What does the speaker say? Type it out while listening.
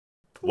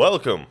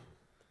Welcome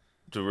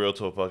to Real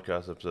Talk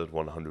Podcast, episode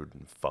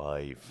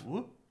 105.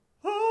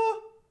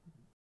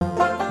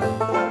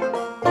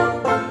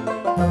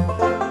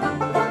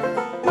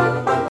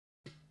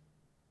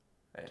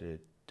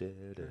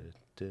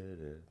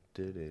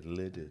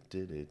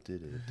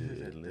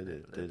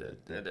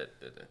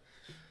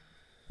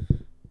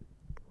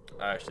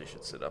 I actually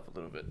should sit up a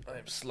little bit. I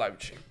am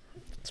slouching.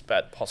 It's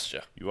bad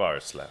posture. You are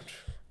a slouch.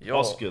 You're...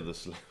 Oscar the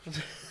slouch.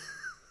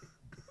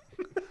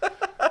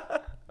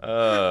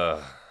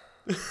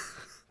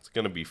 It's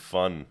gonna be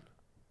fun.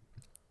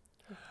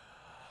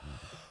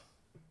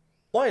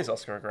 Why is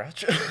Oscar a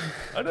grouch?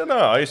 I don't know.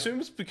 I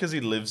assume it's because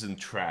he lives in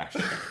trash.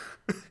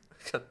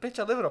 Bitch,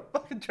 I live in a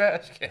fucking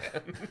trash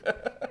can.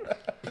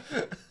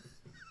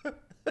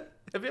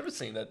 Have you ever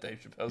seen that Dave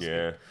Chappelle?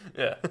 Yeah.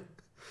 Yeah.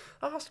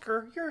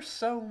 Oscar, you're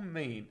so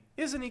mean.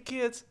 Isn't he,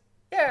 kids?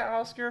 Yeah,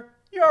 Oscar,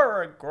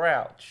 you're a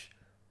grouch.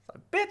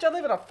 Bitch, I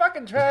live in a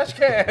fucking trash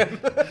can.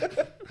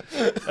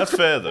 That's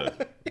fair though.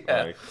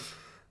 Yeah. Like,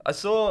 I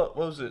saw,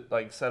 what was it,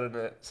 like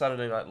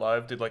Saturday Night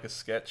Live did like a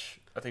sketch,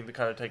 I think to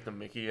kind of take the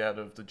mickey out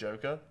of the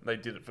Joker. They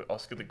did it for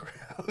Oscar the Grouch.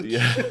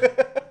 yeah.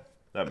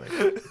 That makes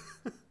sense.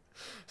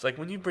 It's like,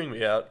 when you bring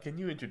me out, can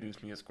you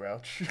introduce me as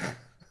Grouch?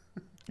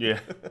 Yeah.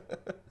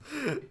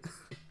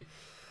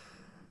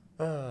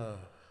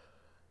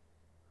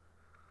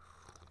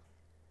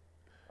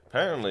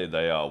 Apparently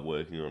they are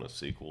working on a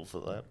sequel for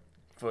that.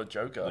 For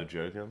Joker. The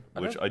Joker.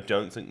 Which I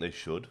don't think they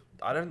should.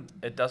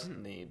 It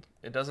doesn't need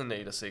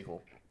a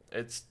sequel.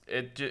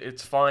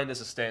 It's fine as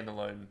a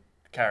standalone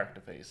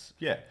character piece.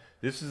 Yeah.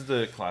 This is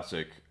the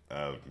classic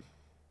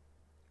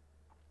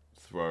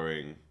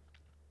throwing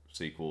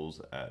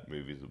sequels at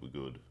movies that were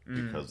good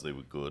because they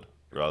were good,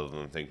 rather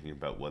than thinking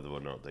about whether or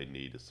not they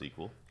need a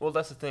sequel. Well,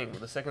 that's the thing.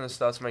 The second it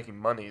starts making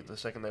money, the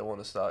second they want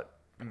to start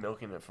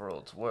milking it for all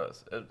it's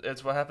worth.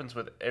 It's what happens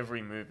with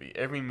every movie.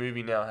 Every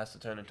movie now has to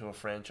turn into a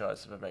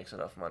franchise if it makes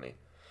enough money.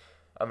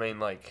 I mean,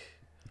 like,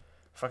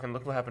 fucking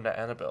look what happened to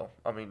Annabelle.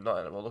 I mean, not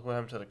Annabelle. Look what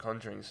happened to the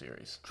Conjuring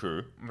series.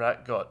 True.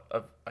 That got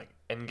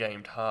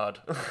endgamed hard.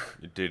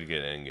 It did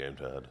get endgame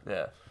hard.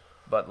 Yeah,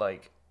 but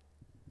like,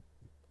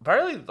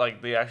 apparently,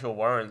 like the actual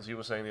Warrens, you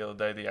were saying the other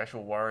day, the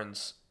actual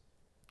Warrens,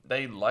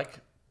 they like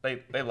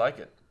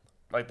it.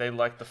 Like, they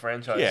like the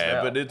franchise. Yeah,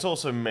 now. but it's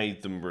also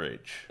made them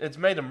rich. It's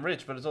made them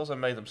rich, but it's also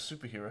made them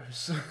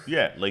superheroes.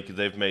 Yeah, like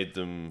they've made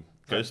them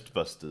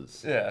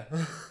Ghostbusters. Yeah.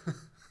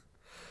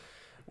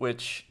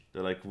 Which...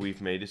 They're like,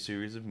 we've made a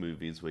series of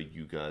movies where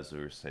you guys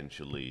are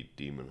essentially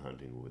demon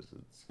hunting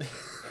wizards.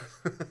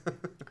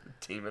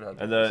 Demon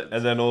hunting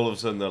and then all of a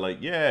sudden they're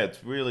like, yeah,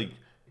 it's really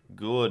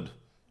good.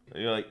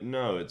 And you're like,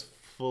 no, it's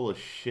full of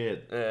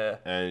shit. Yeah.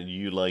 And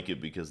you like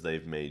it because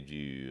they've made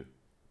you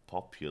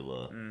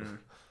popular.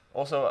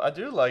 Also, I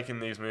do like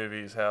in these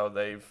movies how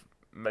they've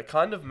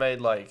kind of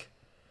made, like,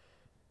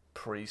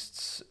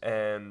 priests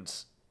and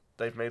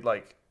they've made,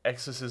 like,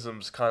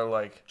 exorcisms kind of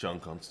like... John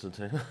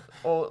Constantine.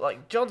 Or,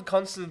 like, John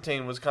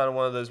Constantine was kind of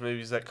one of those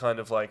movies that kind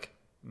of, like,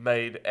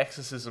 made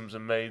exorcisms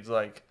and made,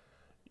 like,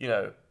 you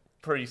know,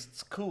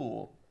 priests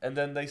cool. And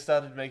then they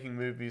started making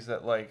movies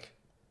that, like,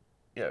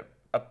 you know,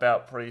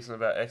 about priests and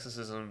about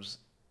exorcisms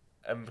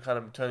and kind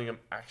of turning them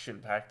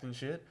action-packed and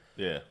shit.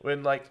 Yeah.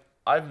 When, like...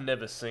 I've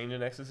never seen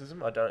an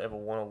exorcism. I don't ever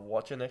want to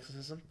watch an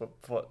exorcism, but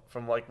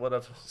from like what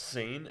I've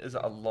seen is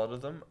a lot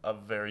of them are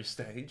very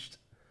staged.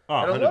 Oh,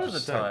 and a 100%. lot of the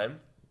time,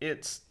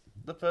 it's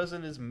the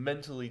person is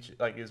mentally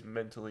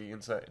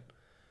insane.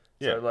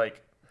 Yeah. So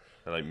like,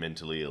 They're like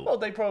mentally ill. well,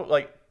 they probably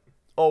like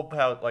all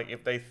power like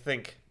if they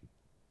think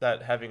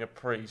that having a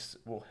priest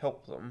will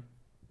help them,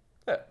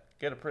 yeah,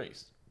 get a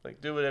priest.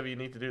 Like do whatever you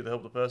need to do to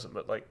help the person.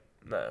 But like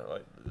no,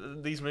 like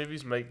these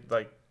movies make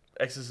like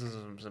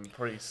exorcisms and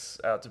priests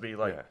out to be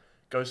like. Yeah.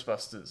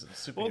 Ghostbusters and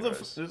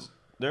superheroes. Well,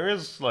 there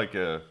is like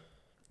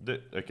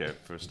okay,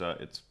 for a start,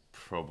 it's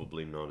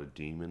probably not a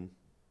demon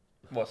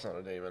What's not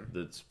a demon?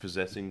 that's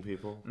possessing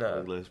people. No.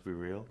 Like, let's be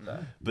real. No.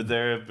 But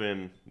there have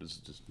been, this is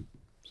just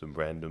some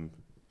random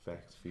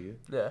facts for you,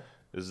 Yeah.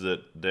 is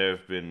that there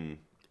have been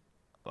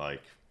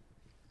like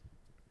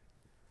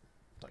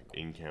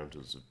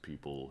encounters of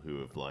people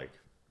who have like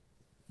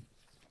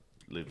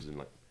lives in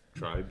like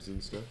tribes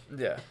and stuff,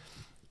 Yeah.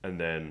 and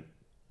then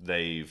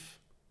they've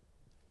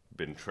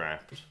been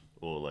trapped,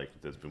 or like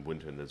there's been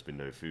winter and there's been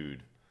no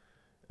food,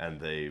 and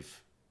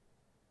they've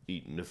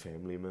eaten a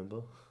family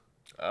member,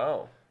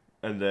 Oh.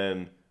 and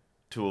then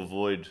to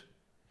avoid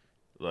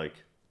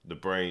like the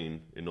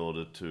brain, in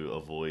order to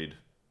avoid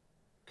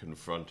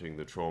confronting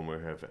the trauma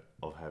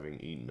of having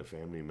eaten a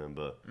family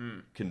member,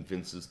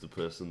 convinces the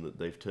person that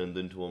they've turned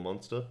into a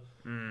monster,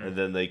 and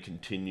then they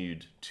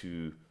continued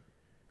to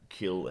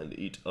kill and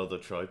eat other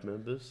tribe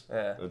members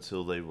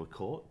until they were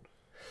caught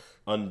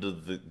under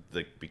the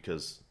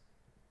because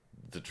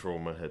the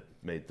trauma had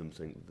made them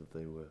think that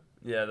they were.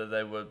 Yeah, that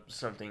they were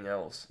something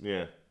else.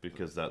 Yeah,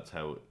 because that's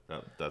how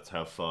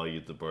far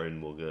the brain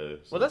will go.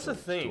 Well, that's the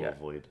sometimes thing. To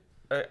avoid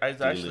I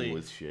dealing actually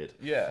with shit.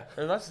 Yeah,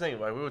 and that's the thing.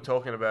 Like we were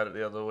talking about it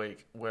the other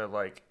week, where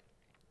like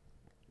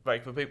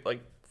for people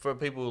like for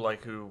people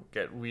like who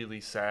get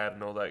really sad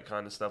and all that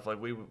kind of stuff,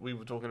 like we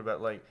were talking about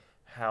like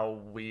how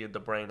weird the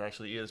brain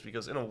actually is,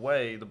 because in a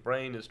way the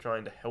brain is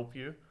trying to help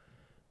you,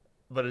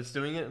 but it's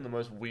doing it in the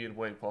most weird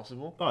way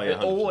possible. Oh, yeah,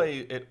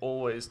 100%. It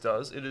always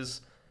does. It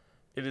is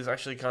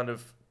actually kind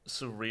of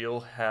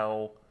surreal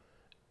how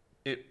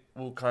it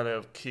will kind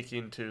of kick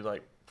into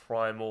like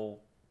primal.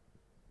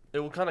 It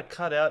will kind of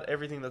cut out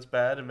everything that's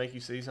bad and make you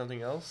see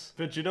something else.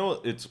 But you know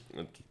what? It's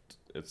going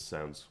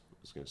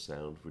to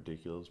sound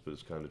ridiculous, but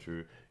it's kind of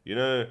true. You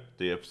know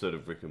the episode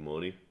of Rick and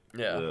Morty?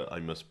 Yeah. The I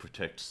must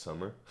protect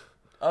Summer?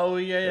 Oh,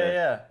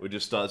 yeah. Where it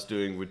just starts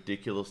doing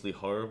ridiculously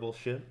horrible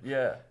shit?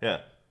 Yeah.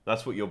 Yeah.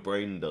 That's what your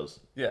brain does.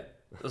 Yeah.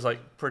 It's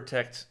like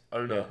protect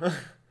owner.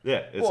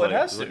 Yeah. It's Well, it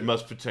has to.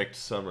 must protect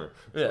Summer.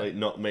 Yeah. Like,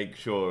 not make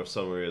sure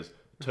Summer is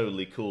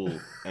totally cool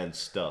and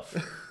stuff.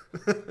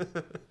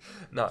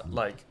 Not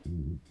like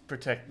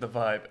protect the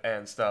vibe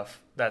and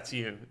stuff. That's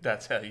you.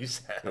 That's how you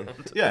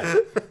sound. Yeah.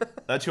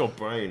 That's your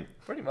brain.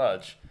 Pretty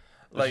much.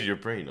 This Like is your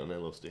brain on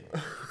LSD.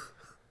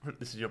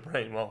 this is your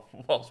brain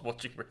whilst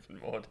watching Rick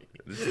and Morty.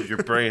 This is your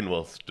brain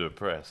whilst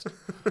depressed.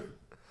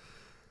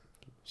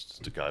 It's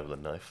just a guy with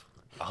a knife.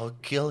 I'll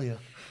kill you.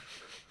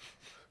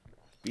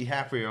 Be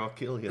happy or I'll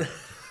kill you.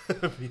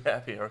 Be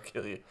happy or I'll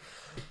kill you.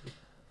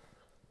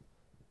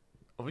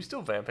 Are we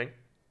still vamping?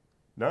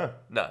 No.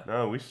 No.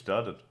 No, we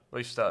started.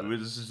 We started.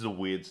 This is a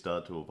weird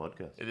start to a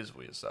podcast. It is a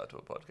weird start to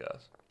a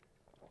podcast.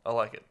 I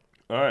like it.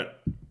 All right.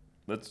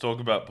 Let's talk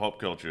about pop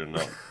culture and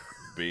not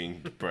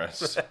being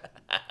depressed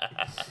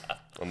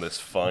on this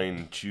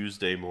fine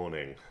Tuesday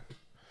morning.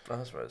 Oh,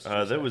 that's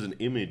right. There was an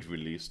image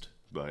released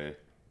by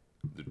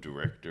the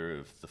director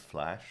of The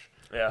Flash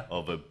Yeah.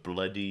 of a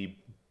bloody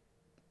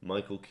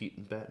Michael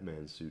Keaton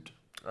Batman suit.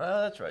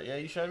 Oh, that's right. Yeah,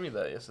 you showed me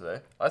that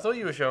yesterday. I thought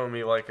you were showing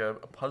me like a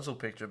puzzle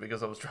picture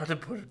because I was trying to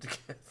put it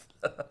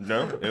together.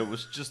 No, it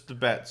was just the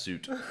bat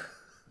suit.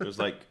 It was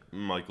like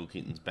Michael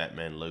Keaton's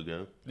Batman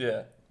logo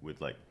Yeah.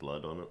 with like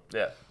blood on it,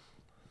 Yeah.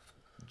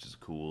 which is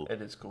cool.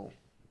 It is cool.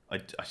 I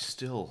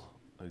still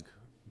like.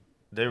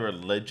 They're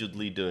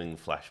allegedly doing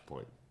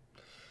Flashpoint.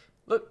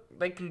 Look,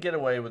 they can get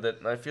away with it,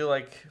 and I feel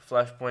like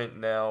Flashpoint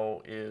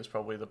now is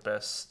probably the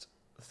best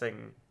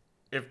thing.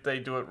 If they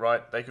do it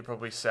right, they could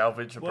probably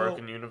salvage a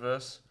broken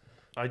universe.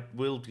 I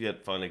will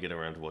finally get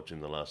around to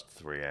watching the last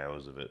 3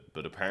 hours of it,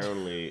 but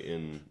apparently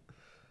in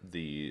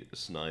the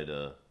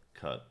Snyder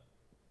cut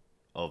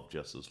of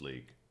Justice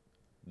League,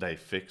 they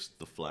fixed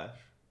the Flash.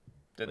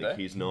 Did Like,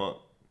 they? he's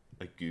not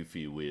a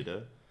goofy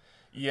weirdo.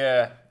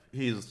 Yeah.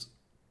 He's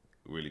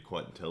really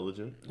quite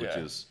intelligent, which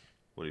Yeah. is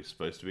what he's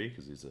supposed to be,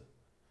 because he's a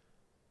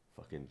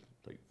fucking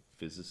like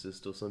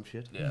physicist or some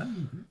shit. Yeah.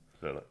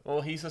 So, like,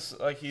 Well, he's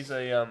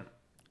a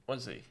what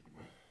is he?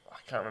 I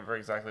can't remember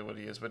exactly what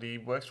he is, but he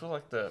works for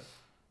like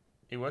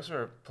he works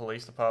for a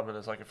police department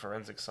as like a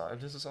forensic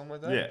scientist or something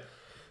like that.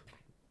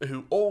 yeah,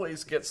 Who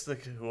always gets there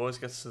first,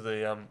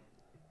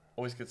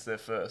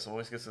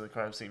 always gets to the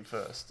crime scene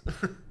first.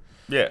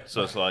 yeah.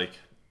 So it's like,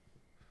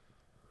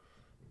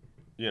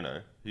 you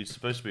know, he's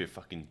supposed to be a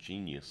fucking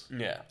genius,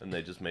 Yeah. and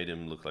they just made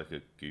him look like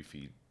a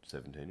goofy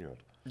 17-year-old.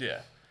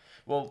 Yeah.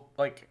 Well,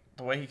 like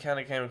the way he kind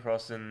of came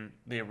across in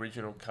the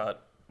original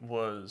cut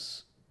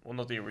was, well,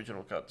 not the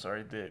original cut,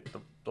 sorry, the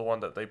one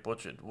that they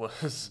butchered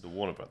was The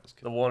Warner Brothers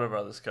kid. the Warner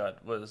Brothers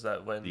cut, was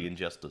that when The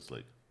Injustice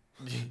League.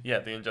 yeah,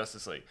 the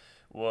Injustice League,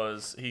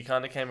 was he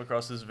kind of came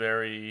across as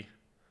very,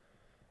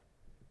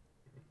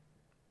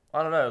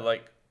 I don't know,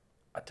 like,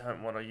 I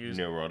don't want to use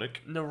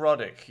Neurotic.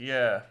 neurotic,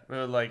 yeah.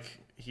 Like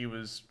he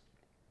was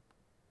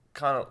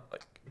kind of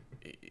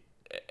like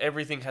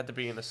everything had to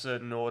be in a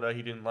certain order.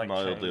 He didn't like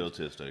Mildly change.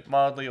 autistic.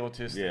 Mildly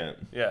autistic. Yeah.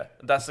 Yeah,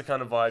 that's the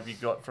kind of vibe you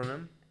got from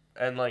him.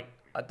 And like,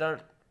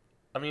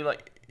 I mean,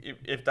 like,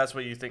 if that's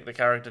what you think the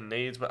character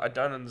needs, but I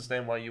don't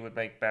understand why you would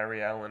make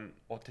Barry Allen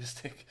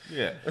autistic.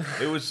 Yeah.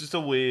 It was just a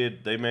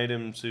weird. They made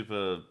him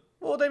super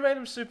Well, they made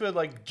him super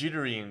like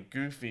jittery and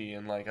goofy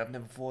and like I've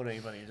never fought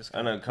anybody. Just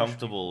and kinda push me.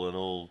 uncomfortable and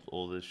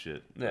all this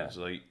shit. Yeah. It's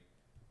like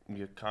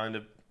you're kind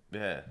of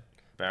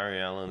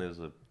Barry Allen is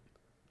a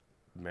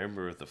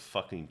member of the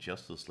fucking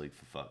Justice League,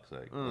 for fuck's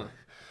sake.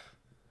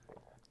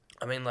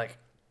 I mean,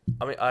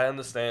 I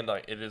understand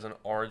like it is an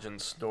origin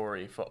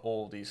story for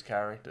all these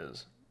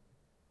characters,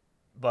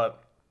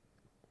 but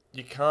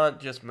you can't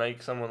just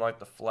make someone like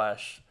the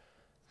Flash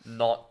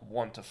not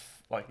want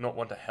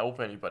to help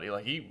anybody.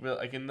 Like he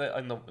like in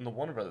the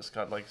Warner Brothers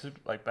cut, like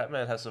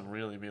Batman has to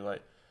really be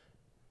like,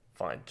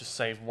 fine, just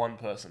save one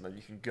person, then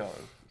you can go.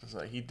 It's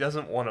like he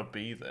doesn't want to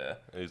be there.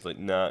 And he's like,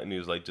 nah, and he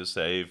was like, just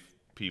save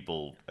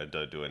people and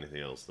don't do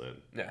anything else then.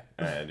 Yeah,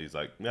 And he's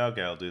like, yeah,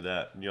 okay, I'll do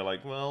that. And you're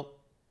like, well,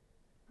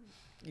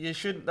 you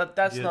shouldn't.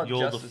 That's not you're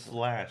justice. the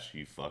Flash,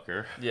 you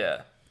fucker.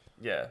 Yeah,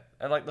 yeah,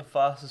 and like the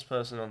fastest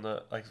person in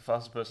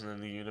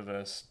the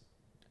universe,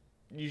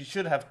 you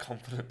should have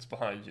confidence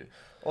behind you.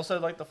 Also,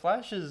 like the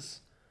Flash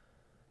is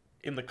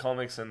in the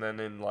comics and then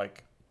in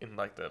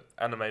the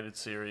animated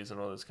series and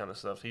all this kind of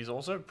stuff. He's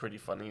also pretty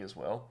funny as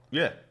well,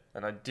 Yeah.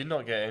 and I did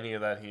not get any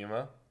of that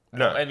humor.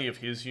 No. Or any of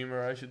his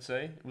humor, I should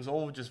say. It was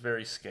all just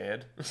very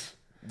scared.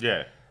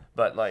 Yeah.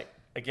 But like,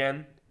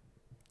 again,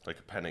 Like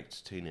a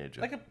panicked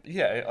teenager. like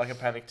a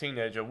panicked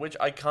teenager, which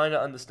I kind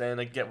of understand.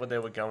 I get what they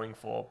were going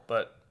for,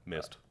 but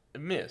Missed.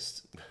 it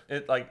missed.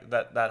 It like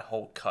that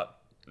whole cut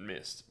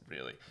missed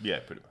really. Yeah,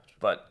 pretty much.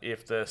 But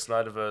if the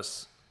Snyder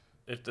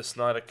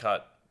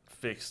cut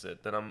fixed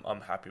it, then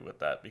I'm happy with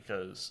that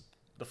because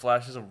the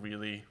Flash is a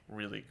really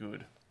really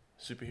good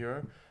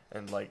superhero,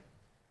 and like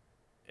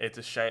it's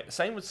a shame.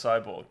 Same with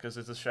Cyborg because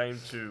it's a shame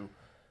to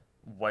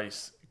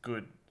waste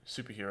good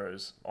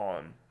superheroes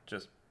on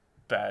just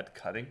bad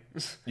cutting.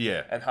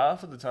 Yeah. And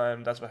half of the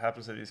time, that's what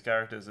happens to these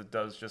characters. It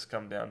does just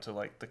come down to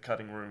like the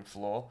cutting room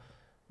floor,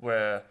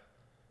 where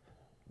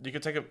you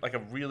could take a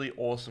really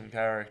awesome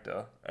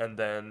character and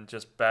then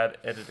just bad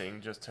editing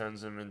just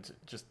turns him into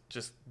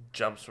just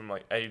jumps from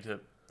like A to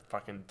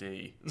fucking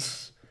D,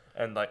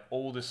 and like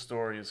all this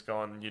story is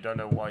gone. And you don't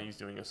know why he's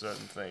doing a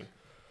certain thing.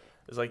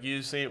 It's like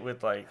you see it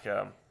with like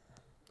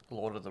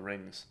Lord of the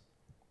Rings.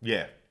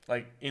 Yeah.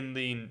 Like in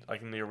the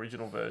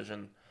original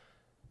version.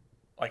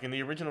 Like in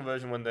the original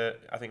version, when they're,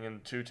 I think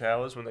in Two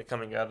Towers, when they're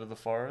coming out of the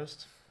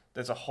forest,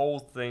 there's a whole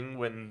thing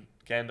when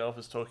Gandalf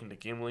is talking to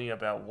Gimli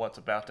about what's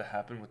about to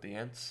happen with the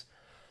Ents,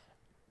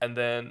 and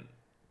then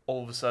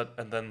all of a sudden,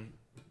 and then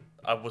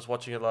I was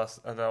watching it last,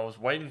 and I was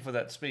waiting for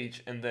that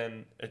speech, and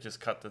then it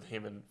just cut to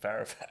him and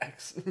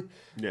Fairfax,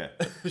 Yeah.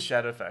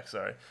 Shadowfax,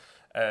 sorry,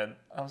 and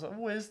I was like,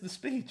 "Where's the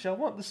speech? I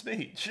want the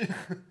speech."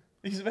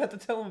 He's about to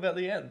tell him about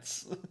the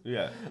Ents.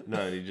 Yeah.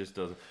 No, he just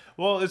doesn't.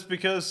 Well, it's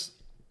because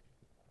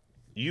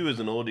you as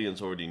an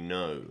audience already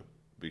know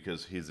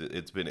because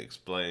it's been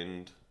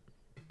explained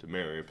to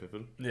Mary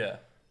Pippin. Yeah.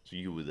 So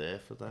you were there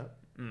for that.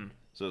 Mm.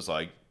 So it's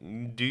like,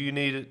 do you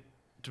need it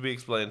to be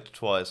explained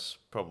twice?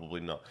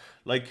 Probably not.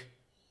 Like,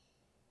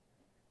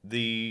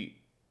 the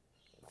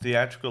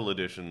theatrical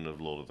edition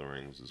of Lord of the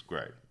Rings is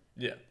great.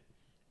 Yeah.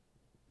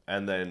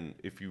 And then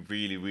if you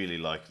really, really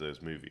like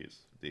those movies,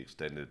 the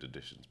extended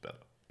edition's better.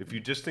 If you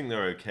just think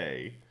they're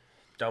okay...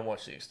 Don't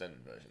watch the extended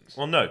versions.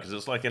 Well, no, because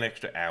it's like an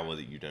extra hour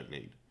that you don't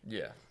need.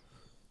 Yeah.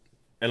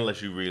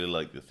 Unless you really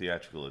like the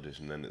theatrical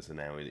edition, then it's an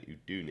hour that you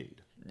do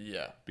need.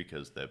 Yeah.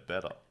 Because they're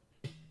better.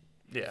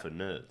 Yeah. For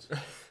nerds.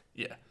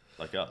 Yeah.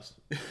 Like us.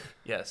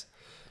 Yes.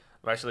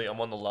 I'm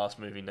on the last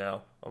movie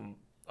now. I'm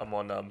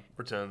on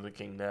Return of the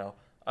King now.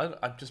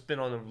 I've just been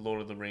on a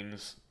Lord of the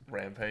Rings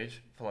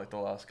rampage for like the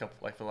last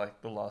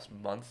the last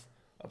month.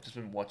 I've just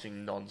been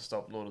watching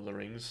non-stop Lord of the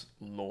Rings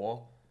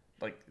lore.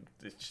 Like,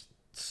 it's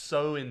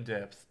so in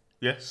depth.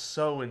 Yeah.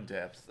 So in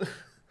depth.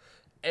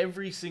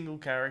 Every single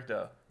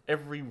character,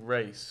 every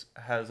race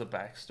has a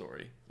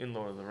backstory in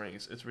Lord of the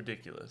Rings. It's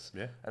ridiculous.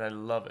 Yeah. And I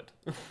love it.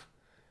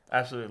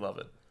 Absolutely love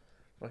it.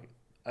 Like,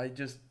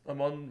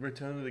 I'm on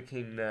Return of the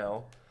King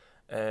now,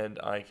 and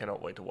I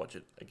cannot wait to watch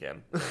it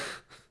again.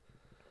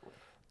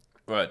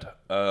 Right.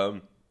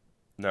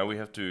 Now we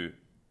have to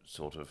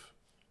sort of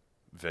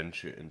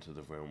venture into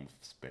the realm of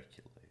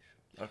speculation.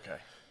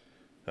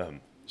 Okay.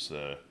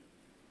 So...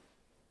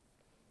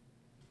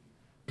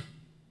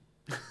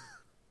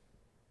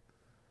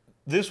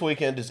 This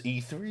weekend is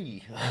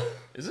E3.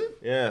 Is it?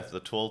 Yeah, the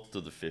 12th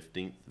to the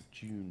 15th of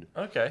June.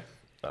 Okay.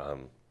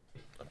 I'm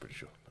pretty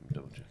sure. Let me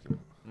double check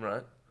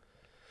Right.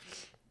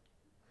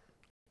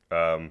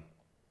 it.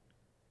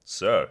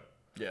 So,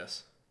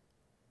 Yes.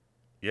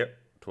 yep,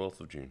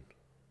 12th of June.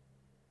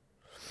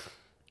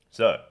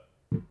 So,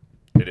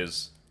 it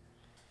is,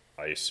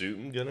 I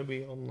assume, going to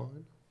be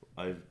online.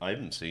 I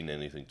haven't seen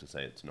anything to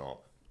say it's not.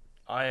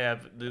 I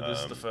have. This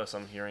is the first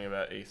I'm hearing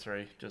about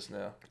E3 just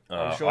now.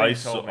 I'm Uh, sure you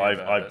told me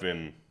about I've it.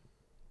 been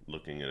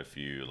looking at a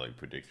few like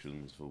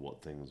predictions for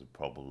what things are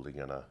probably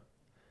gonna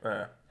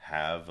Yeah.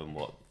 have and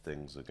what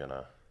things are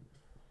gonna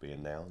be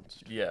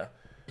announced. Yeah.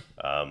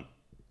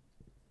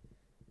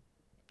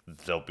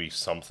 There'll be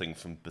something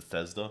from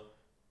Bethesda.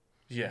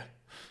 Yeah.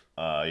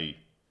 I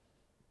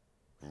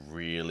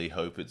really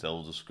hope it's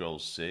Elder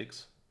Scrolls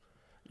 6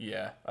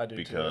 Yeah. I do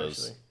because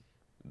too, actually.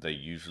 they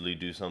usually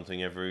do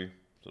something every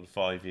sort of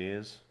 5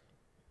 years,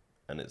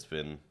 and it's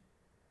been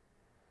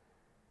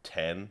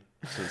 10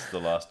 since the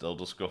last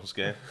Elder Scrolls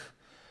game.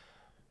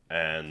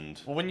 And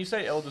Well, when you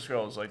say Elder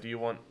Scrolls, like, do you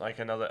want like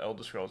another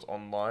Elder Scrolls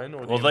Online,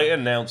 or do well, you they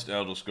want... announced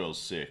Elder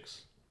Scrolls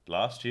 6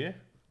 last year,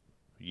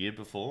 year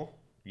before.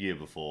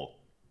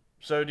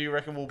 So do you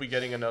reckon we'll be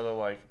getting another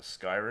like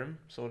Skyrim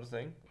sort of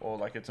thing, or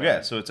like its own...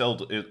 Yeah, so it's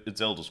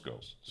Elder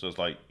Scrolls. So it's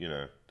like, you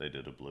know, they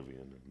did Oblivion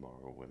and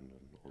Morrowind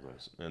and all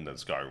those, and then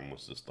Skyrim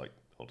was just like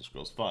Elder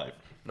Scrolls 5.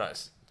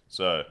 Nice.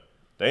 So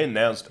they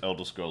announced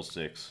Elder Scrolls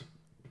 6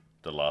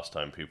 the last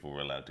time people were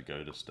allowed to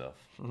go to stuff.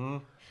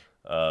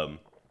 Mm-hmm.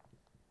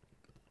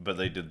 But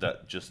they did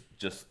that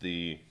just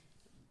the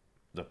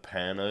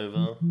pan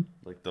over,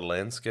 like the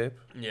landscape,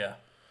 Yeah.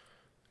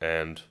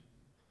 and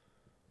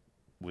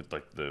with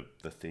like the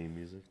theme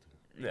music.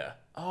 Yeah.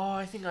 Oh,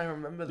 I think I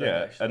remember that.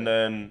 Yeah, actually. and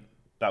then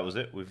that was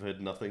it. We've heard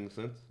nothing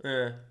since.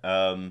 Yeah.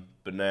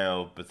 But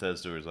now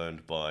Bethesda is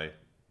owned by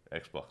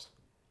Xbox,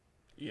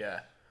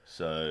 Yeah.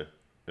 so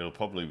it'll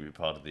probably be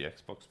part of the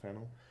Xbox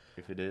panel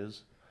if it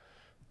is.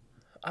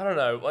 I don't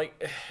know.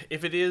 Like,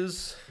 if it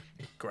is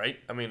great,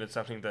 I mean, it's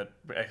something that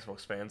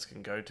Xbox fans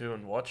can go to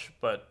and watch.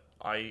 But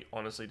I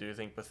honestly do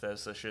think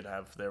Bethesda should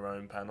have their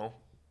own panel.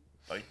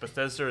 Like,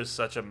 Bethesda is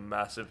such a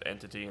massive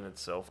entity in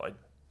itself. I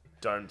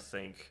don't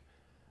think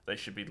they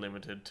should be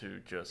limited to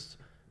just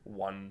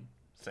one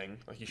thing.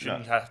 Like, you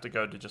shouldn't have to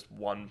go to just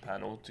one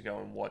panel to go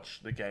and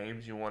watch the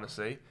games you want to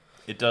see.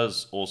 It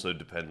does also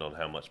depend on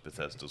how much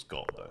Bethesda's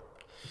got, though.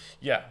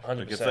 Yeah,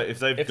 100%. Like if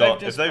they've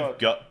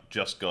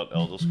just got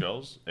Elder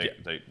Scrolls,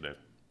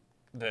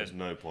 there's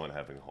no point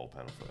having a whole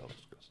panel for Elder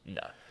Scrolls.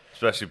 No.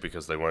 Especially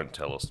because they won't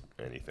tell us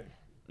anything.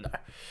 No.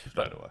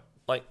 Straight away.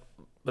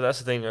 But that's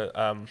the thing.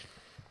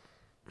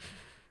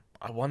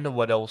 I wonder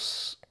what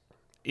else,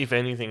 if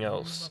anything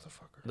else,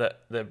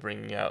 that they're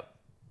bringing out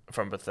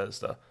from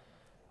Bethesda.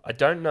 I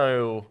don't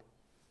know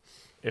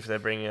if they're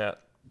bringing out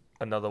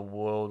another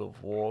World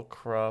of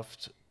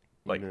Warcraft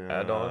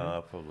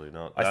add-on. Probably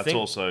not. I That's think-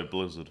 also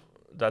Blizzard.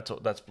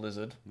 That's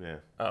Blizzard. Yeah.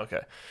 Oh,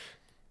 okay.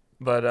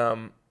 But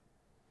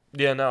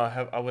yeah, no,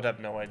 I would have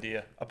no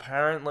idea.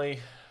 Apparently,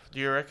 do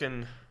you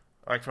reckon,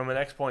 like from an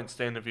X Point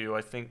stand of view,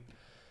 I think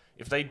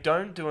if they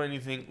don't do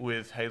anything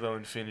with Halo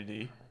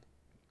Infinity,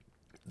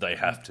 They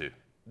have to.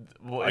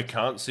 well, I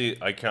can't see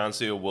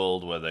a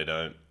world where they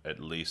don't at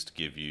least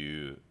give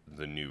you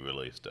the new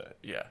release date.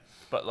 yeah,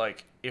 but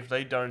like if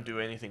they don't do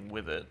anything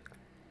with it,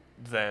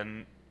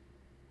 then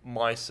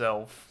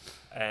myself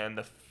and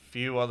a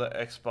few other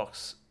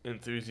Xbox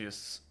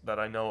enthusiasts that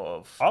I know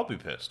of, I'll be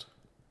pissed.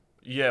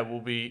 yeah,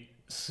 will be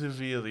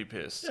severely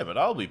pissed. Yeah, but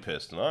I'll be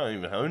pissed, and I don't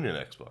even own an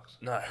Xbox.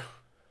 No,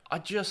 I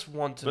just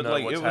want to But know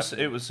like what's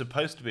happening. it was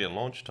supposed to be a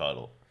launch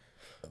title.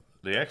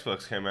 The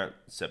Xbox came out in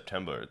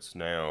September. It's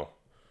now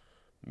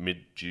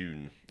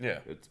mid-June. Yeah,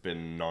 It's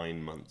been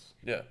 9 months.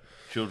 yeah.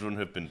 Children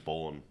have been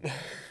born.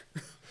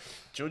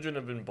 Children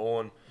have been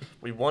born.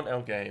 We want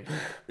our game.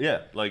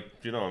 Yeah,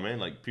 like, do you know what I mean?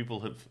 Like,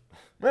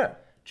 Yeah.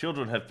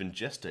 children have been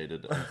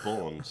gestated and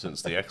born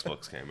since the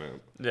Xbox came out.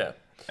 Yeah.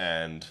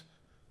 And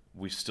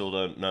we still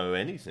don't know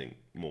anything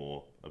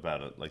more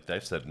about it. Like,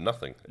 they've said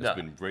nothing. It's No.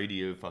 been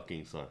radio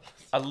fucking silence.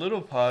 A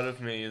little part of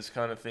me is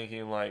kind of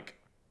thinking like,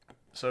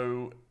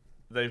 so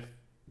they've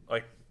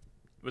like,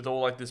 with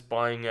all like this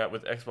buying out,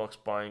 with Xbox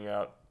buying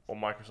out or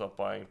Microsoft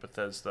buying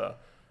Bethesda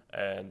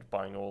and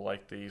buying all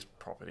like these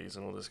properties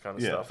and all this kind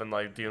of Yeah. stuff and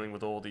like dealing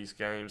with all these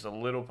games, a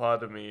little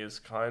part of me is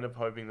kind of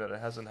hoping that it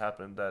hasn't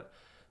happened, that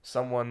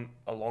someone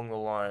along the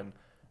line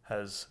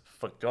has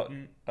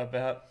forgotten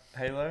about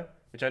Halo,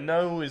 which I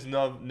know is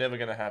never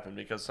going to happen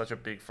because such a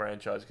big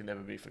franchise can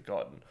never be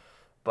forgotten.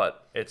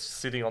 But it's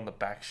sitting on the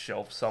back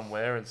shelf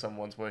somewhere and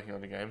someone's working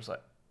on the game. It's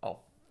like, oh,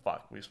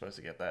 fuck, we were supposed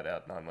to get that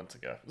out 9 months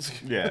ago.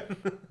 Yeah.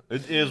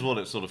 It is what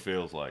it sort of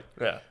feels like.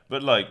 Yeah.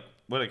 But, like,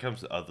 when it comes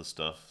to other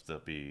stuff,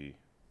 there'll be,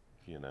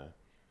 you know...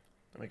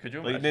 I mean, could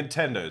you Like, imagine?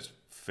 Nintendo's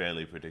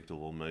fairly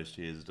predictable most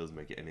years. It doesn't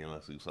make it any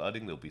less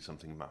exciting. There'll be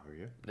something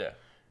Mario. Yeah.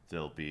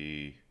 There'll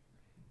be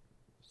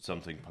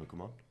something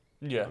Pokemon.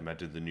 Yeah. I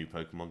imagine the new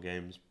Pokemon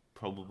game's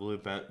probably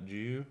about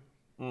due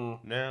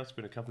Mm. now. It's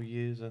been a couple of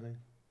years, I think,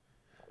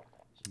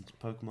 since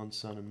Pokemon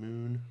Sun and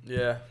Moon.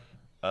 Yeah.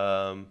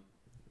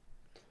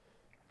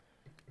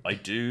 I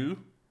do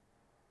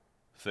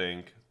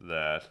think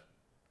that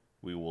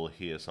we will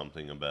hear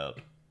something about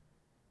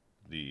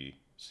the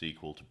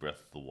sequel to Breath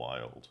of the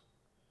Wild.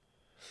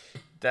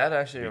 That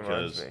actually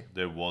reminds Because me.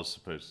 there was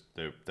supposed...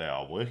 They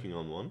are working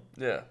on one.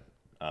 Yeah.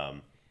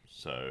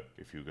 So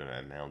if you're going to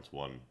announce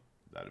one,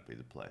 that'd be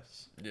the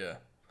place. Yeah.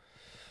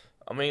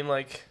 I mean,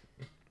 like,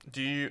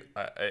 do you...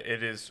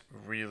 it is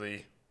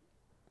really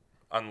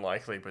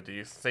unlikely, but do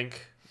you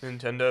think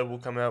Nintendo will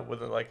come out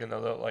with like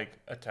another like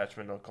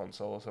attachment or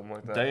console or something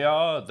like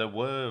that? There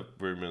were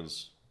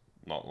rumors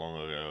not long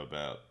ago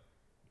about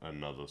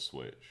another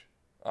Switch.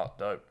 Oh,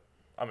 dope.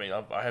 I mean,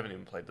 I haven't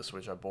even played the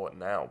Switch I bought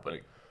now,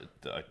 but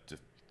Like,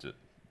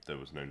 there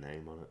was no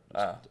name on it.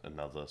 Ah. Just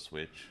another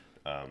Switch.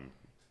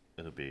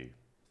 It'll be...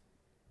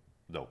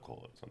 They'll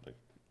call it something.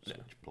 Switch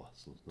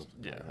Plus or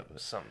something yeah, like that.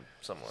 But something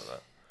like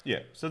that. yeah,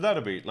 so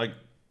that'll be, like...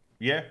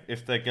 Yeah,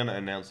 if they're going to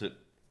announce it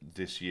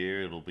this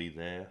year, it'll be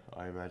there,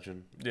 I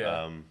imagine.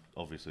 Yeah.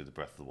 Obviously, the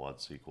Breath of the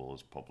Wild sequel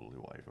is probably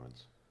what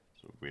everyone's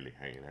sort of really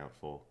hanging out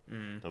for.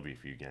 There'll be a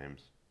few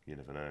games. You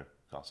never know.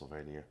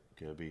 Castlevania,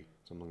 Kirby,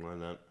 something like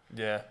that.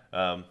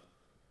 Yeah.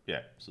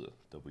 Yeah, so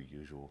there'll be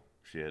usual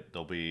shit.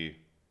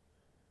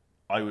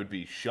 I would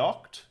be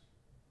shocked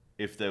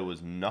if there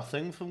was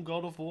nothing from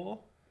God of War,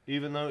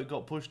 even though it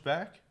got pushed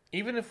back.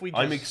 Even if we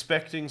just... I'm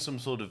expecting some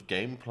sort of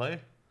gameplay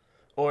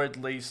or at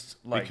least,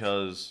 like,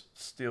 because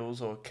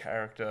stills or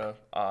character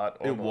art.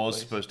 Or it not was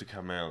least. supposed to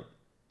come out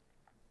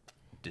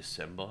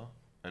December,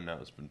 and now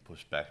it's been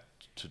pushed back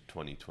to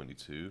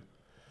 2022.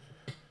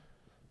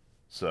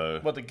 So...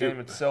 But the game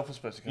itself was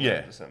supposed to come out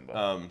in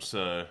December.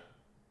 So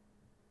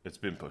it's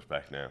been pushed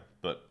back now,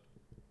 but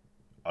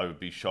I would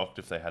be shocked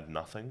if they had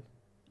nothing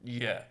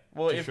yeah.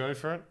 Well, to if... show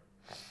for it.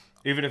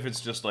 Even if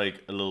it's just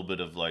like a little bit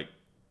of like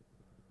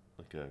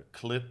a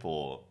clip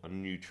or a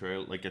new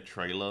trail, like a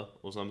trailer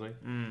or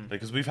something.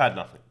 Because we've had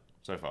nothing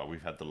so far.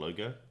 We've had the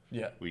logo,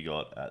 Yeah. we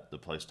got at the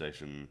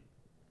PlayStation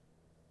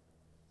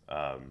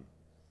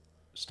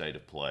State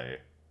of Play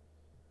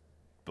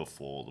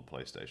before the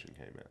PlayStation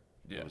came out.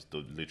 Yeah. It was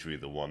literally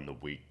the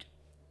week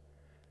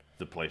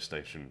the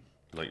PlayStation,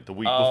 like the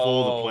week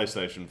before the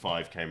PlayStation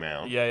 5 came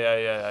out.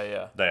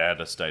 Yeah. They had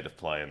a State of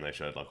Play and they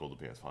showed like all the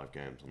PS5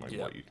 games and like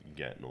Yeah. what you can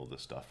get and all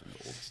this stuff and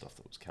all the stuff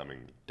that was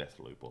coming,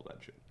 Deathloop, all that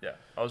shit. Yeah.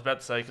 I was about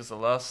to say, because the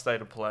last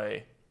State of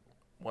Play,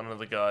 one of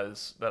the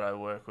guys that I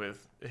work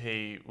with,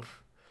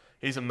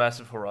 he's a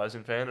massive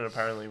Horizon fan, and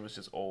apparently it was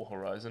just all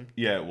Horizon.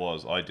 Yeah, it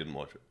was. I didn't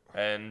watch it.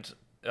 And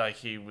like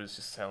he was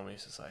just telling me,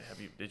 he's just like,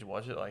 did you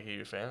watch it? Like, are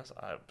you a fan? I was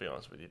like, I'll be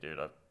honest with you, dude,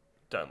 I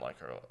don't like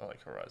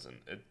Horizon.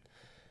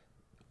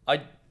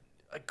 I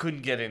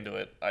couldn't get into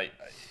it.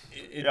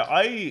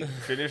 I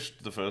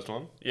finished the first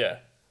one Yeah.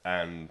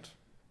 and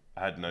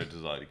I had no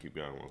desire to keep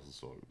going once the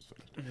story was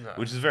finished, No.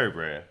 which is very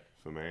rare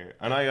for me.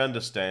 And I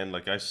understand.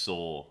 Like I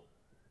saw,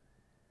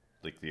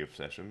 like the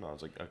obsession. I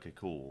was like, okay,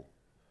 cool,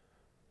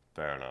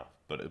 fair enough.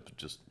 But it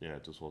just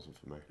wasn't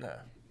for me. No.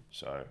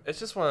 So It's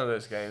just one of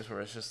those games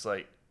where it's just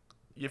like,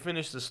 you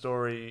finish the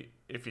story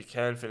if you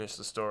can finish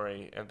the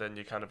story, and then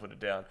you kind of put it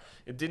down.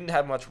 It didn't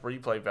have much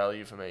replay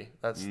value for me.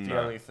 That's the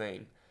only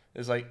thing.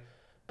 It's like,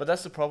 but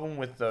that's the problem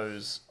with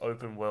those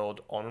open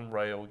world on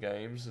rail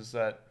games, is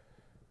that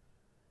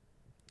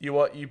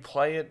you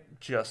play it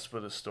just for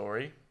the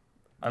story.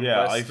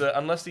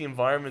 Unless the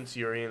environments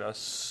you're in are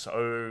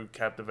so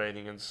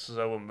captivating and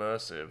so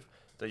immersive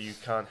that you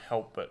can't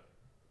help but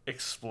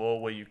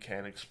explore where you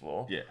can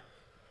explore. yeah,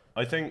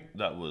 I think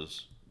that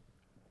was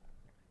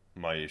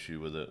my issue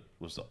with it,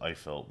 was that I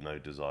felt no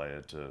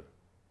desire to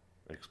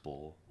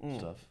explore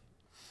stuff.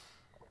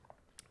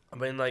 I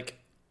mean, like,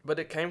 but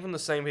it came from the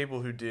same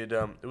people who did.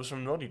 It was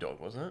from Naughty Dog,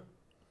 wasn't it?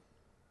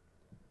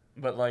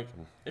 But like,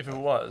 if it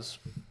was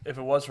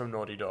from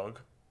Naughty Dog,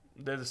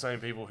 they're the same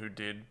people who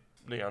did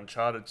the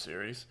Uncharted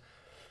series,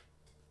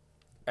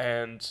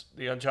 and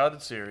the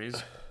Uncharted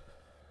series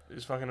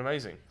is fucking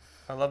amazing.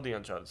 I love the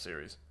Uncharted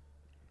series.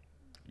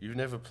 You've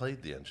never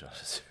played the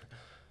Uncharted series?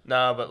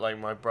 Nah, but like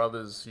my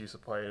brothers used to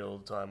play it all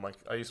the time. Like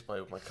I used to play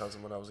it with my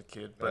cousin when I was a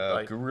kid. But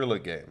like Guerrilla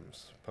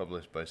Games,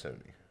 published by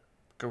Sony.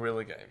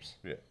 Guerrilla Games.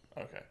 Yeah.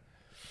 Okay.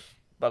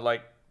 But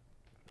like,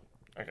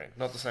 okay,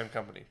 not the same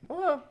company.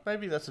 Well,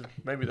 maybe that's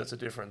a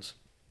difference.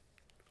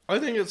 I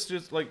think it's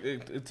just like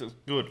it's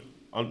good.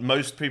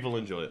 Most people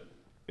enjoy it.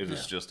 It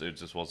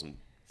just wasn't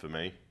for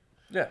me,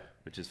 Yeah.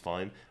 which is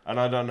fine. And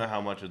I don't know how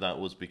much of that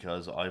was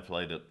because I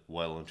played it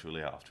well and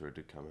truly after it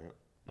did come out,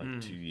 like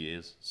 2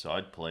 years. So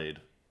I'd played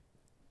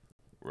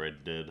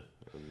Red Dead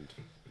and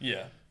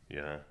Yeah.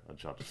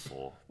 Uncharted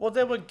 4. Well,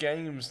 there were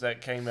games that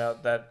came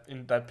out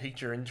that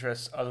piqued your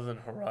interest other than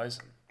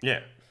Horizon.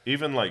 Yeah,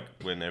 even like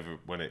when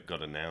it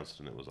got announced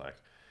and it was like,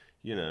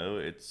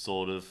 it's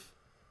sort of,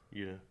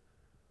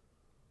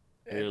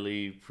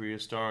 early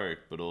prehistoric,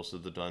 but also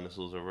the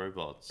dinosaurs are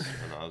robots,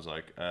 and I was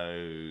like,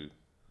 okay.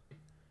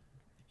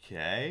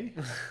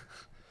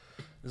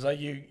 It's like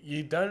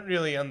you don't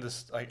really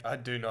understand. Like, I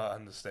do not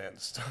understand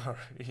the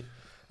story.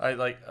 I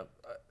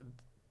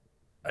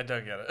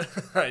don't get it.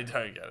 I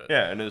don't get it.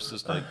 Yeah, and it's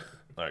just like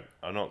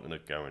I'm not gonna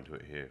go into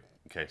it here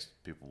in case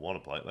people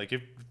want to play it. Like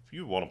if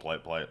you want to play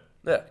it.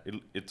 Yeah.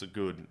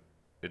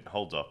 It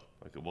holds up.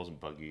 Like it wasn't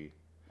buggy.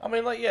 I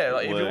mean, like, yeah,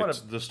 like if you want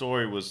to. The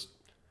story was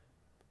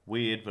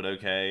weird but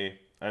okay,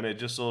 and it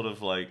just sort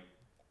of like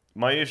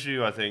my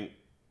issue. I think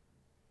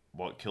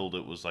what killed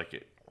it was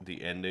like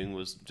the ending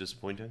was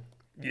disappointing.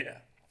 Yeah.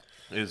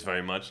 It was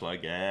very much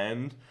like,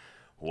 and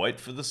wait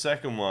for the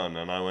second one,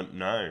 and I went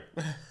no.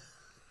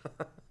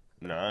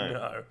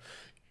 No.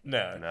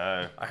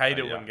 I hate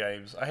it when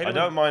games. I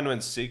don't mind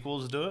when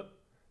sequels do it.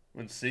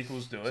 When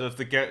sequels do it. So if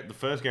the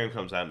first game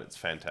comes out and it's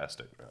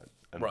fantastic, right?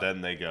 And Right.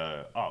 then they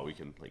go, oh, we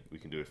can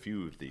do a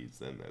few of these.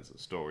 Then there's a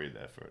story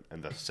there for it,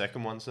 and the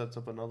second one sets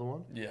up another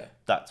one. Yeah.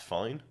 That's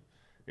fine.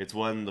 It's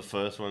when the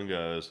first one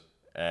goes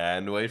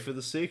and wait for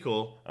the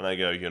sequel, and I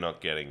go, you're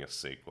not getting a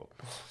sequel.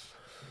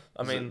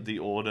 I mean, The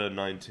Order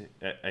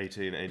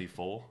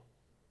 1884,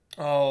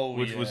 oh,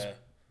 which was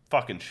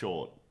fucking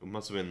short. It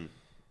must have been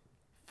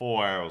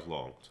 4 hours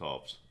long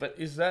tops. But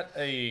was that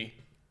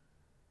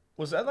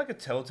like a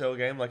Telltale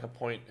game, like a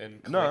point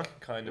and click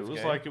kind of it was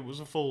game? like it was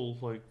a full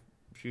like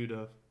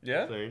shooter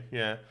thing.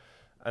 Yeah,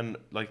 and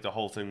like the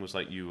whole thing was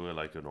like you were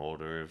like an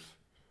order of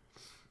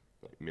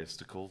like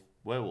mystical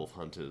werewolf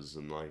hunters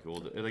and like all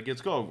the like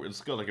it's got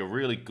like a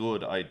really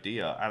good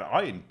idea, and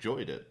I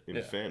enjoyed it.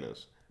 In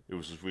fairness, it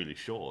was just really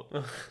short.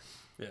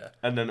 Yeah.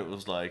 And then it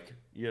was like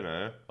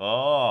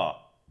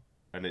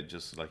and it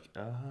just like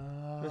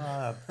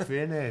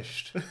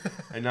finished.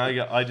 And now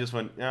I just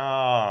went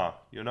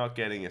you're not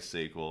getting a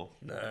sequel.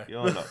 No.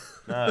 You're not.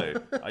 No,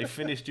 I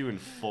finished you in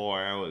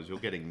 4 hours. You're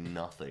getting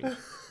nothing.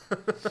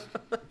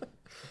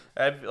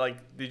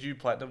 Did you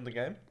platinum the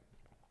game?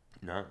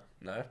 No.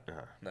 No.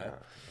 No.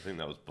 I think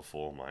that was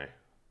before my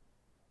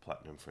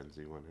platinum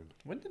frenzy went in.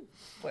 When did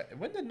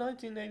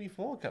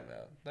 1984 come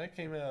out? That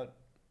came out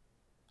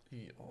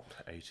Oh,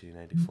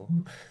 1884.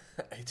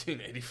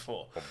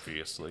 1884.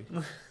 Obviously.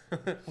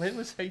 When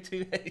was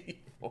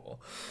 1884?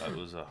 That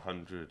was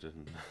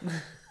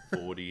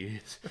 140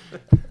 years.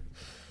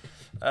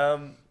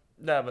 No,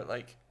 but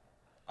like,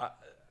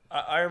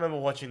 I remember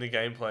watching the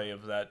gameplay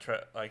of that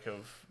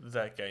of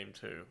that game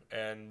too,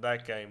 and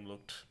that game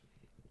looked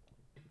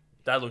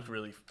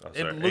really. Oh, It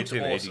sorry, looked awesome.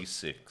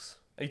 1886.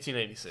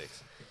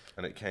 1886.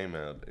 And it came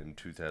out in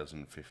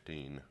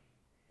 2015.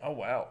 Oh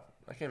wow,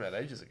 that came out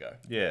ages ago.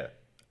 Yeah.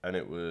 And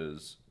it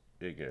was...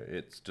 There you go.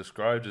 It's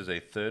described as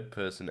a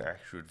third-person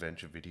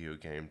action-adventure video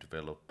game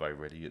developed by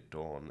Ready at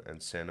Dawn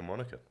and Santa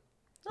Monica.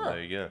 So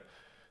there you go.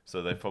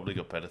 So they've probably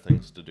got better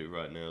things to do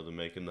right now than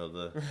make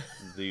another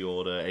The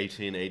Order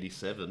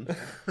 1887.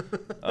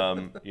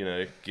 You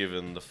know,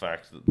 given the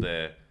fact that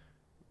they're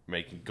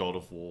making God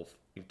of War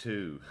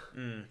 2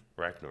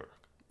 Ragnarok,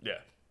 Yeah.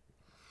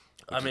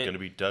 which is going to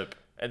be dope.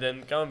 And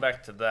then going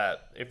back to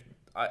that, if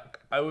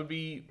I would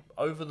be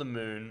over the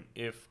moon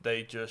if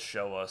they just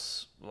show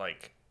us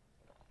like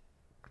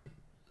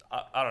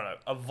I don't know,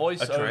 a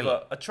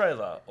voiceover, a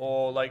trailer,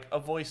 or like a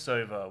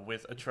voiceover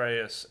with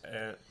Atreus,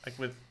 like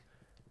with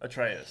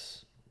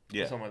Atreus,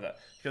 Yeah. or something like that.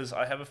 Because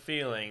I have a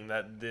feeling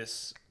that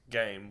this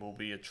game will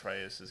be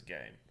Atreus's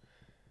game.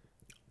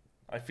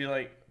 I feel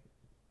like.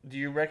 Do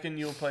you reckon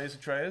you'll play as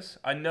Atreus?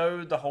 I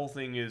know the whole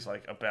thing is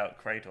like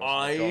about Kratos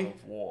and the God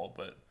of War,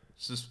 but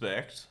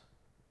Suspect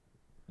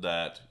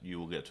that you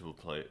will get to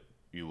play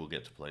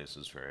as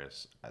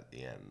Atreus at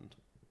the end.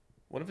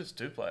 what if it's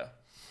 2-player?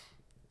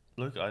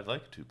 Look, I'd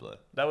like 2-player.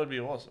 That would be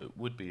awesome. It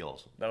would be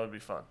awesome. That would be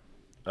fun.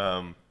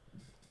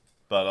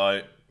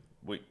 But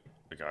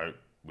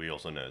we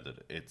also know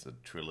that it's a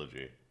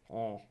trilogy.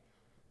 Oh.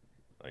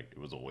 Like, it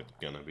was always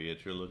gonna be a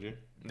trilogy.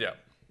 Yeah.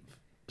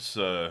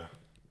 So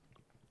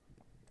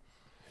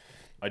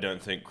I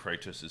don't think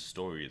Kratos'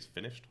 story is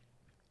finished.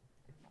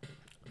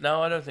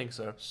 No, I don't think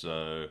so.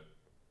 So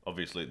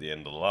obviously at the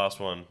end of the last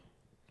one,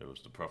 there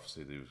was the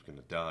prophecy that he was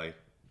gonna die.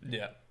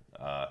 Yeah.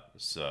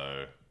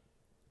 So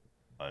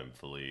I'm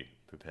fully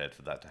prepared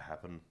for that to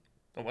happen.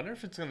 I wonder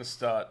if it's going to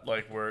start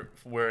like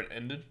where it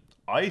ended.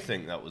 I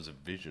think that was a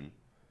vision,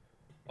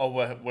 Oh,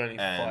 when he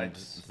and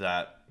fights.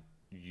 that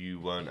you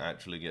won't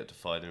actually get to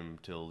fight him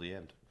till the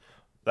end.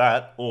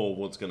 That, or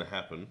what's going to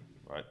happen,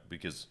 right?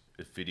 Because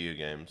if video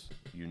games,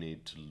 you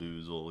need to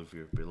lose all of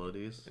your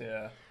abilities,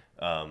 Yeah.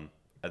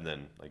 and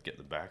then like get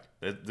them back.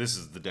 This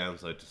is the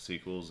downside to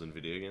sequels in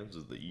video games,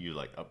 is that you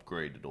like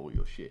upgraded all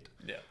your shit.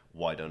 Yeah.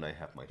 Why don't I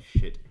have my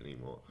shit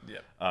anymore?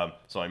 Yeah.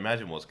 So I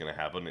imagine what's going to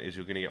happen is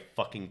you're going to get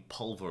fucking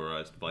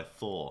pulverized by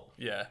Thor.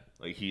 Yeah.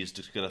 Like, he's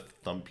just going to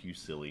thump you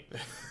silly.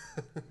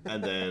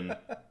 And then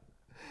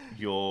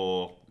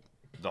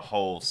the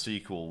whole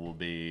sequel will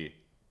be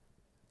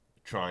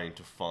trying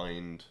to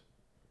find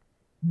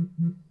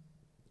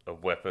a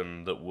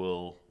weapon that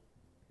will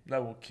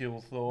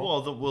kill Thor.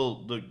 Well, that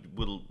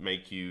will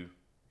make you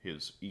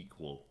his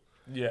equal.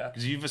 Yeah.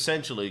 Because you've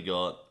essentially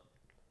got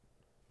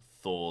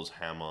Thor's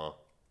hammer,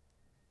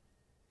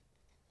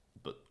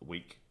 but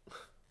weak.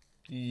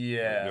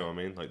 Yeah. You know what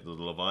I mean? Like the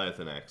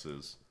Leviathan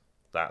axes,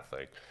 that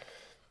thing.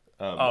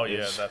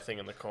 That thing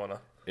in the corner.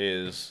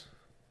 Is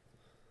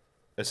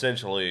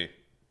essentially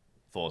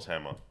Thor's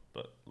hammer,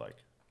 but like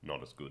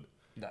not as good.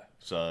 No.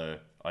 So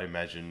I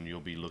imagine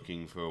you'll be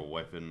looking for a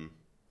weapon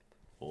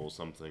or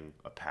something,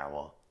 a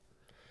power.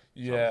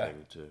 Yeah.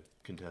 Something to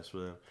contest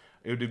with him.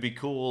 It would be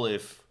cool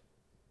if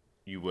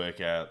they work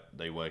out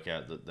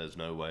that there's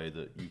no way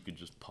that you could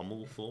just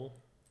pummel Thor.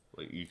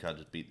 Like, you can't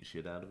just beat the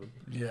shit out of him.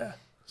 Yeah.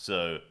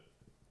 So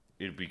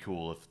it'd be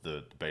cool if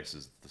the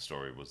basis of the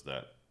story was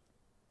that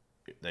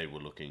they were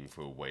looking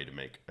for a way to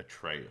make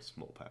Atreus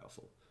more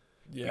powerful.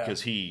 Yeah.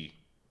 Because he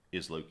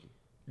is Loki.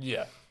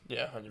 Yeah.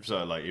 Yeah. 100%.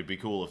 So like, it'd be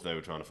cool if they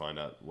were trying to find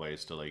out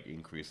ways to like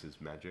increase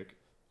his magic.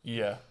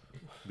 Yeah.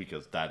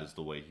 Because that is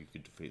the way you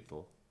could defeat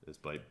Thor, is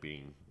by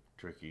being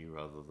tricky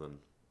rather than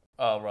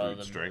Rather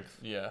than strength.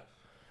 Yeah.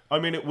 I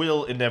mean, it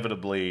will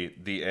inevitably,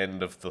 the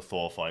end of the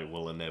Thor fight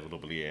will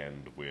inevitably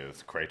end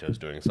with Kratos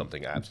doing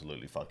something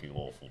absolutely fucking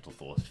awful to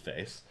Thor's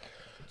face.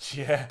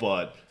 Yeah.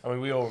 But, I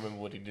mean, we all remember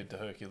what he did to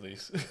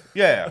Hercules.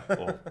 yeah,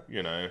 or,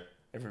 you know,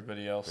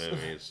 Everybody else.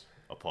 Hermes,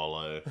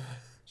 Apollo,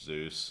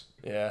 Zeus,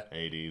 Yeah.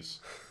 Hades,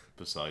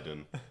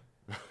 Poseidon.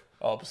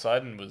 Oh,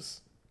 Poseidon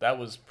was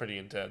pretty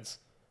intense.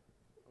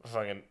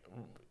 Fucking.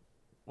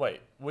 Wait,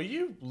 were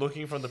you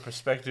looking from the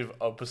perspective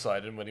of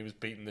Poseidon when he was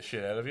beating the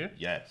shit out of you?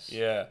 Yes.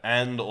 Yeah.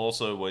 And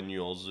also when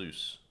you're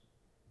Zeus.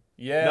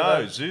 Yeah.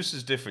 No, Zeus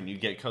is different. You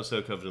get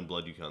so covered in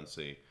blood you can't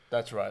see.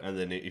 That's right. And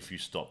then if you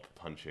stop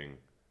punching,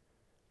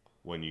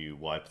 when you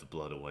wipe the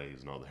blood away,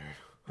 he's not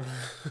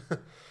there.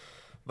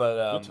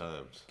 But Good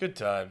times. good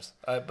times.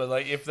 But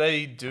like, if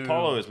they do,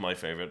 Apollo is my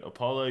favorite.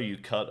 Apollo, you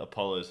cut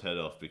Apollo's head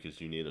off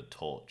because you need a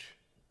torch.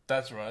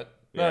 that's right.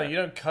 No, Yeah. you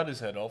don't cut his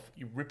head off.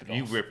 You rip it off.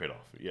 You rip it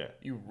off, yeah.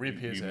 You rip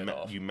his head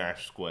off. You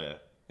mash square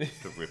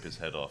to rip his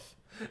head off.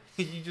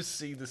 You just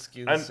see the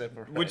skin And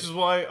separate. which is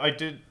why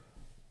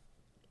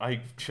I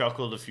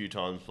chuckled a few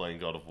times playing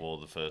God of War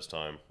the first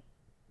time,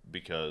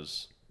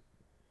 because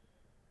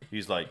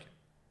he's like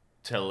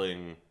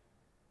telling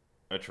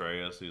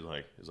Atreus, he's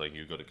like,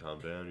 you got to calm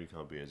down. You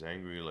can't be as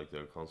angry. Like,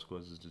 there are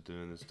consequences to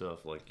doing this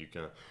stuff. Like, you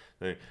can't.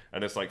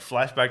 And it's like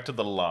flashback to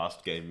the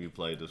last game you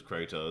played as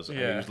Kratos, and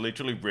he Yeah. was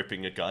literally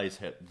ripping a guy's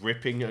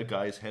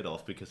head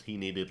off because he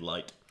needed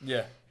light.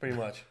 Yeah, pretty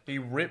much. He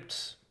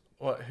ripped.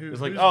 What? Who?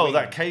 It's like, whose oh, wing-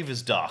 that cave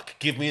is dark.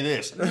 Give me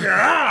this.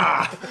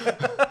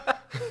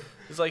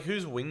 It's like,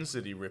 whose wings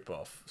did he rip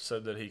off so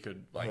that he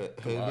could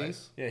like glide?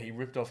 Hermes? Yeah, he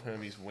ripped off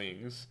Hermes'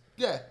 wings,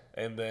 Yeah.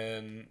 and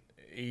then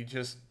he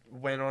just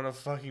went on a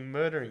fucking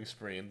murdering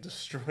spree and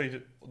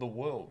destroyed the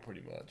world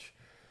pretty much.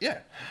 Yeah.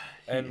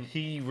 And- And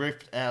he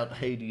ripped out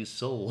Hades'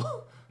 soul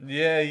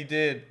Yeah, he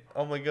did.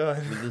 Oh my god.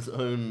 with his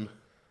own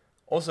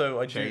Also,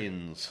 I do.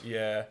 chains.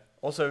 Yeah.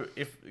 Also,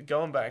 if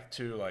going back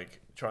to like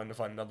trying to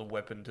find another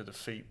weapon to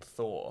defeat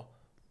Thor,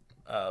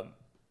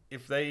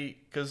 if they,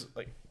 because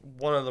like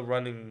one of the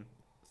running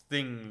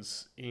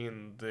things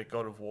in the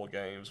God of War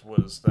games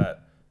was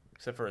that,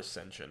 except for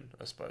Ascension,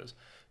 I suppose,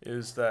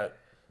 is that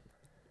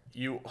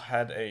you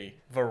had a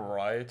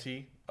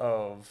variety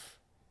of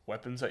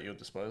weapons at your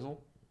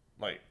disposal,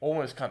 like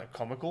almost kind of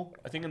comical.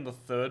 I think in the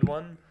third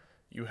one,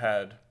 you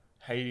had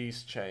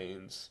Hades'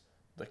 chains,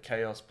 the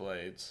Chaos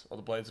blades, or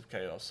the blades of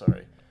Chaos,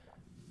 sorry,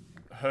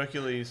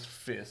 Hercules'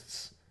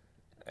 fists,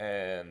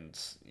 and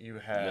you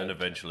had. And then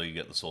eventually you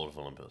get the Sword of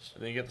Olympus.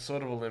 And then you get the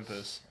Sword of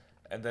Olympus,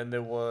 and then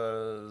there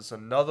was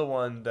another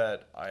one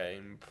that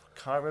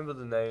can't remember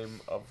the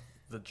name of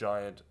the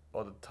giant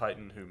or the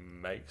titan who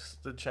makes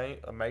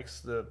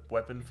the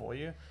weapon for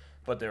you,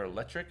 but they're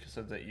electric,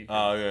 so that you can.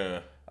 Oh, yeah.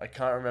 I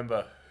can't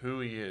remember who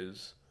he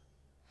is,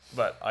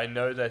 but I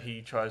know that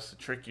he tries to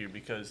trick you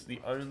because the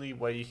only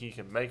way he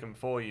can make them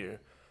for you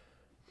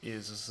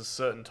is a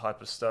certain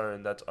type of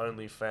stone that's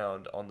only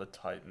found on the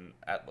Titan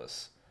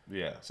Atlas.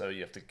 Yeah. So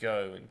you have to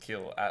go and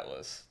kill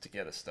Atlas to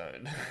get a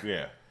stone,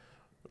 Yeah.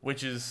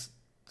 which is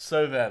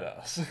so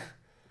badass.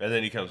 And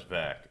then he comes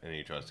back and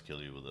he tries to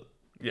kill you with it.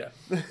 Yeah.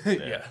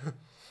 Yeah.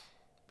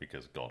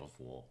 Because God of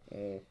War.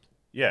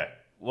 Yeah.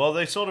 Well,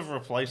 they sort of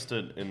replaced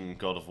it in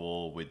God of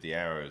War with the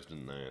arrows,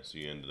 didn't they? So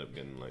you ended up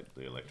getting like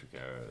the electric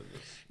arrows.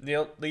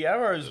 The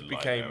arrows The light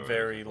became arrows,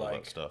 very all that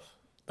like stuff.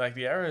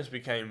 the arrows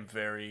became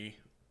very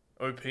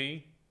OP,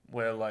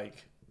 where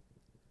like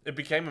it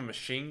became a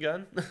machine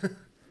gun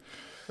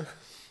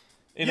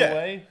in Yeah. a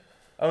way.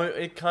 I mean,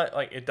 it can't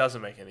like it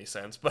doesn't make any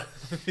sense, but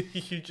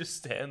you just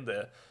stand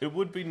there. It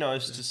would be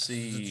nice to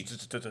see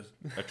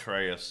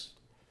Atreus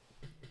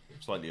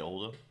slightly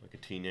older, like a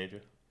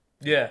teenager,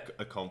 Yeah,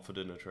 a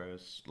confident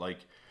Atreus. Like,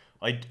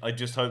 I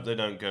just hope they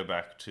don't go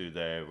back to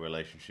their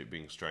relationship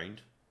being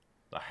strained.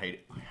 I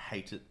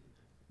hate it.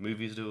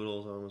 Movies do it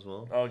all the time as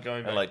well. oh,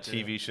 going back And like to,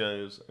 TV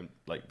shows and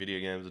like video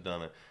games have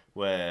done it.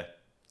 Where,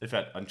 in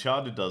fact,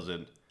 Uncharted does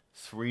it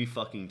 3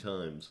 fucking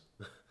times.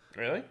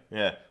 Really?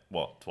 Yeah,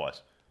 well,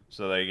 twice.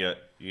 So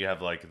you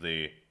have like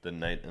the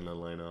Nate and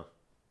Elena,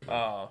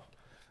 Oh,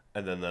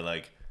 and then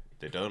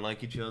they don't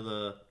like each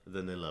other,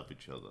 then they love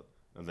each other,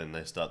 and then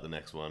they start the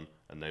next one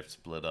and they've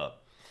split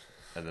up,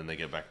 and then they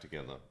get back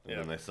together, and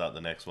then they start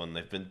the next one,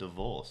 they've been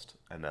divorced,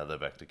 and now they're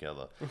back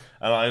together.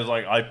 And I was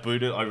like, I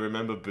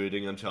remember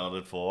booting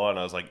Uncharted 4, and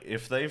I was like,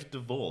 if they've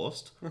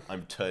divorced,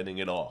 I'm turning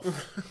it off.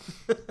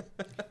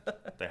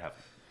 They haven't.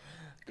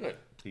 good.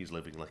 He's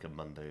living like a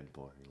mundane,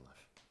 boring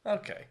life.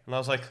 Okay. And I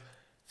was like,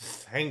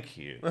 thank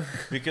you.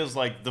 Because,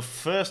 like, the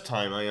first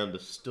time I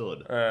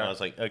understood, I was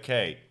like,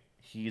 okay,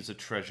 he's a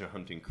treasure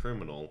hunting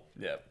criminal.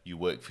 Yeah. You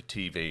work for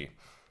TV.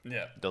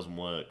 Yeah. It doesn't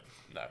work.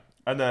 No.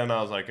 And then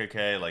I was like,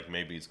 okay, like,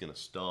 maybe he's going to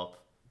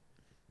stop.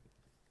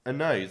 And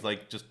no, he's,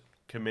 like, just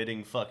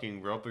committing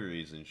fucking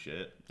robberies and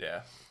shit.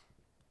 Yeah.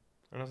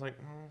 And I was like,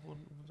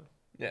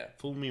 Yeah.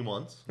 fool me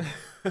once.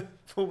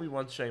 Fool me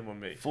once, shame on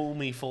me. Fool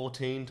me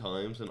 14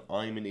 times, and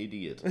I'm an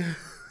idiot.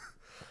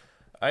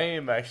 I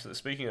am actually,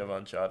 speaking of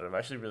Uncharted, I'm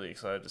actually really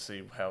excited to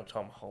see how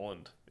Tom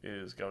Holland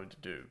is going to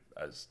do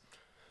as...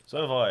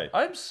 So have I.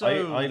 I'm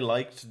so... I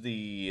liked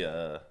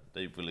the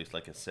they released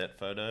like a set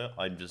photo.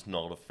 I'm just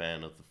not a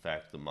fan of the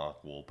fact that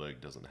Mark Wahlberg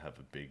doesn't have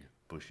a big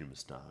bushy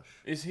moustache.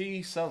 Is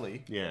he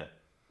Sully? Yeah,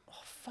 Oh,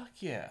 fuck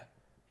yeah.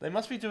 They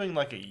must be doing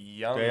like a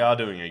young... they are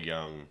doing a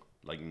young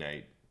like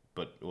Nate,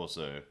 but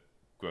also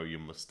grow your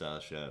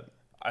moustache out.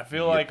 I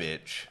feel you like...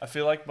 bitch. I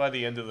feel like by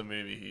the end of the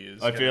movie he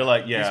is... I feel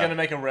like, yeah. He's going to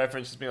make a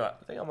reference to be like,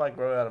 I think I might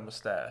grow out a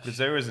mustache. Because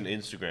there is an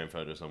Instagram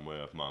photo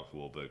somewhere of Mark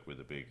Wahlberg with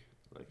a big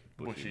like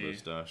bushy Bushy,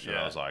 moustache, and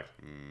yeah. I was like,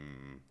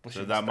 Bushy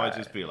so that might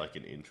moustache. just be like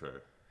an intro.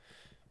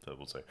 So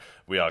we'll see.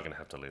 We are gonna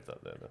have to leave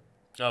that there though.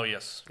 Oh,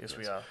 yes. Yes,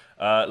 we are.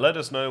 Let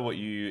us know what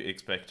you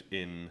expect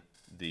from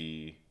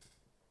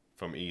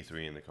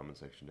E3 in the comment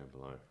section down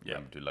below. Yeah.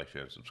 Remember to like,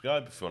 share, and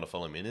subscribe. If you want to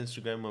follow me on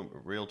Instagram, I'm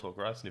Real Talk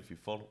Rice, and if you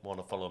want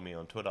to follow me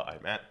on Twitter,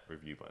 I'm at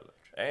Review by Lecture.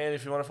 And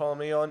if you want to follow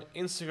me on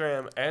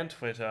Instagram and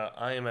Twitter,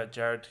 I am at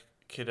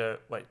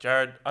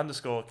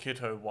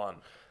Jared_Kitto1.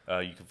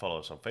 You can follow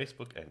us on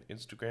Facebook and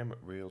Instagram at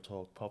Real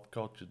Talk Pop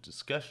Culture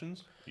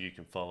Discussions. You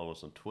can follow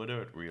us on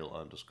Twitter at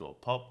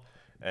real_pop.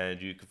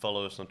 And you can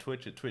follow us on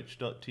Twitch at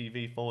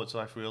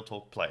twitch.tv/Real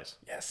Talk Plays.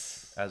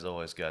 Yes. As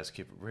always, guys,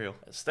 keep it real.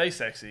 Stay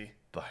sexy.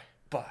 Bye.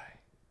 Bye.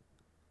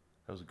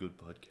 That was a good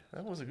podcast.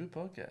 That was a good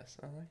podcast.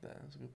 I like that. That was a good